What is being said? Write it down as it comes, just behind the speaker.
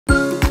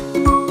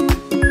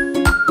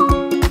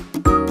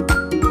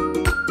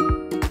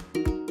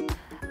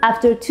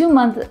After a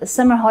 2-month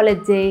summer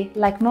holiday,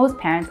 like most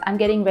parents, I'm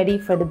getting ready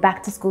for the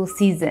back to school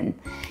season.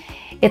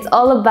 It's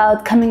all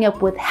about coming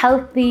up with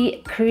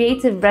healthy,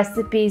 creative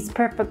recipes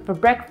perfect for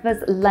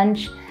breakfast,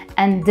 lunch,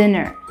 and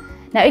dinner.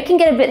 Now it can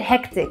get a bit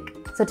hectic,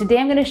 so today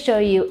I'm going to show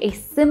you a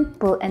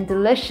simple and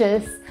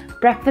delicious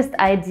breakfast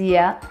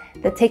idea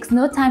that takes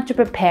no time to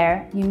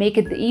prepare. You make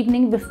it the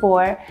evening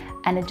before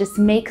and it just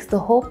makes the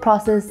whole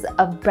process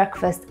of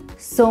breakfast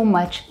so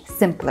much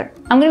simpler.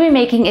 I'm going to be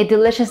making a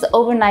delicious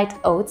overnight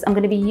oats. I'm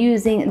going to be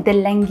using the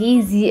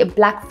Langnese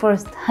Black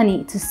Forest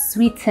honey to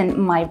sweeten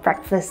my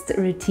breakfast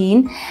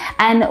routine.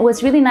 And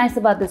what's really nice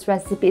about this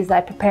recipe is that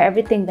I prepare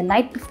everything the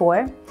night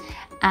before,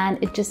 and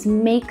it just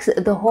makes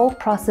the whole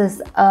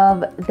process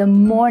of the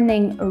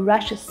morning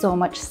rush so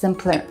much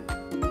simpler.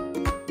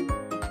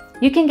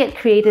 You can get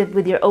creative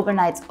with your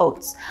overnight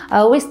oats. I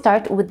always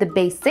start with the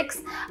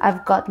basics.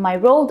 I've got my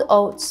rolled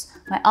oats,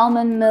 my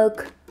almond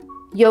milk,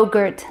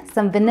 yogurt,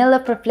 some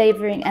vanilla for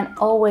flavoring, and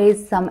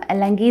always some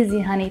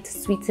Langnese honey to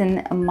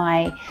sweeten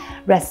my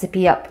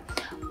recipe up.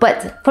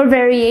 But for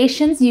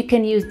variations, you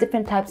can use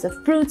different types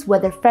of fruits,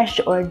 whether fresh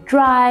or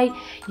dry.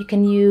 You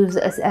can use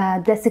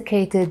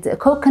desiccated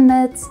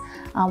coconuts,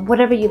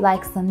 whatever you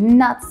like, some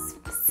nuts,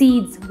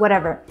 seeds,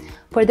 whatever.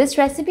 For this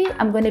recipe,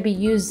 I'm going to be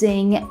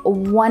using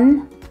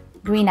 1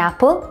 green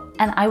apple,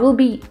 and I will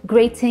be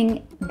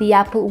grating the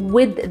apple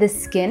with the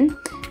skin.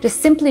 Just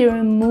simply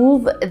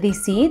remove the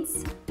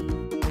seeds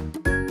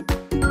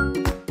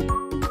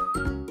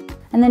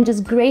and then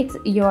just grate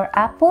your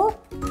apple.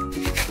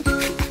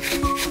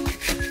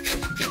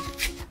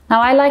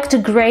 Now I like to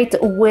grate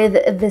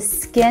with the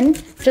skin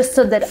just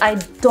so that I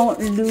don't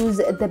lose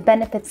the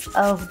benefits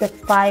of the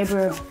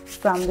fiber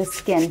from the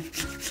skin.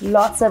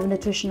 Lots of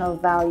nutritional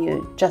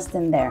value just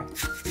in there.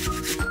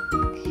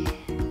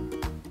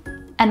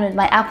 And when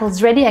my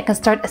apple's ready, I can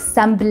start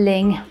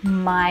assembling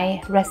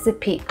my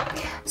recipe.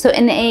 So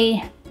in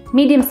a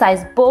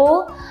medium-sized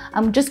bowl,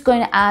 I'm just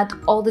going to add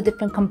all the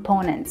different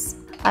components.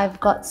 I've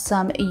got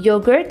some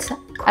yogurt.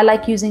 I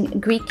like using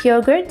Greek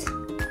yogurt.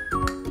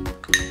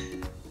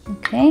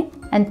 Okay,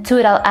 and to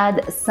it I'll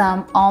add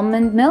some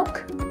almond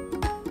milk,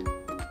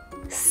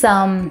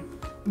 some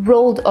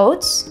rolled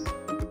oats,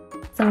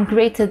 some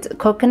grated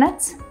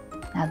coconuts.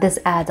 Now this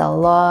adds a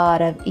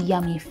lot of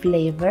yummy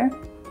flavor.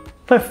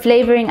 For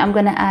flavoring, I'm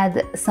gonna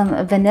add some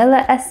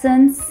vanilla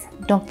essence.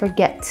 Don't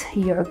forget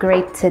your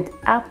grated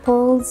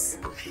apples.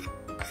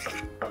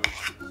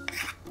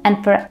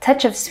 And for a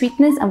touch of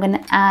sweetness, I'm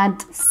gonna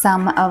add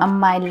some of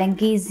my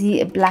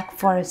Langnese Black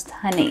Forest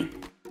honey.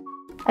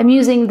 I'm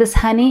using this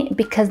honey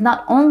because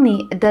not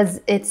only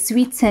does it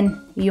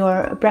sweeten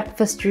your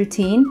breakfast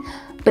routine,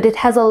 but it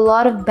has a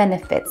lot of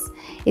benefits.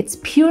 It's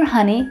pure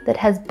honey that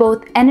has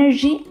both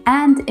energy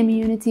and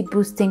immunity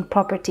boosting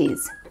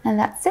properties. And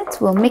that's it.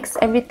 We'll mix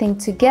everything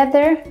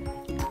together.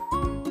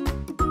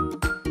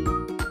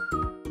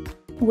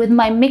 With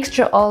my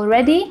mixture all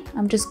ready,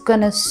 I'm just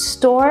gonna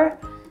store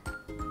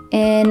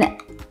in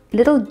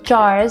little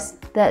jars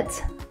that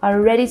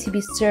are ready to be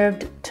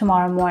served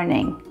tomorrow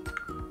morning.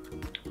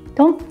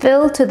 Don't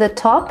fill to the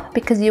top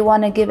because you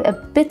want to give a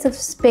bit of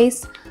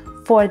space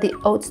for the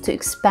oats to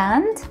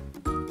expand.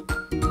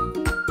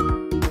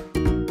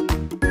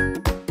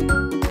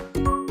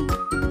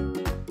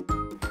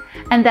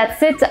 And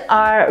that's it,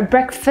 our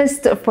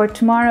breakfast for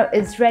tomorrow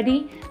is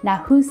ready.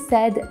 Now, who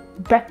said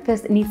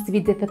breakfast needs to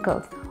be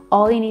difficult?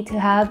 All you need to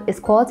have is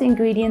quality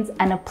ingredients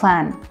and a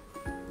plan.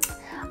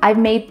 I've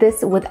made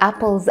this with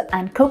apples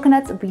and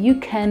coconuts, but you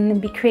can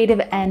be creative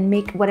and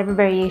make whatever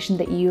variation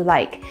that you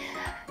like.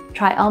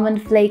 Try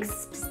almond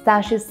flakes,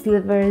 pistachio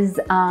slivers,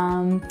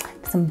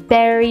 some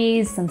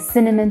berries, some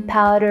cinnamon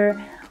powder,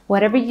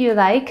 whatever you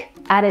like.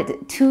 Add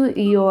it to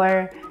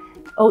your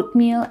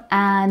oatmeal,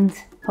 and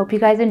hope you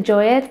guys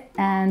enjoy it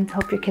and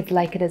hope your kids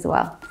like it as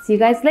well. See you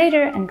guys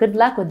later and good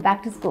luck with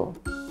back to school.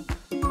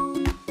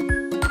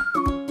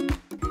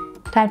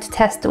 Time to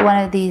test one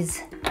of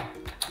these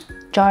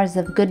jars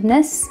of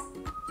goodness.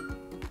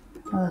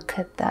 Look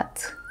at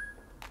that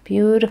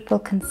beautiful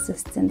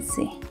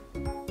consistency.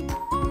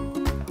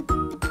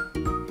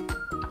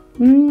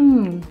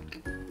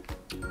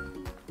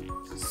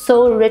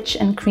 So rich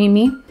and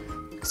creamy,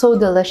 so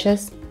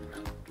delicious.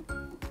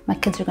 My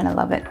kids are gonna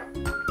love it.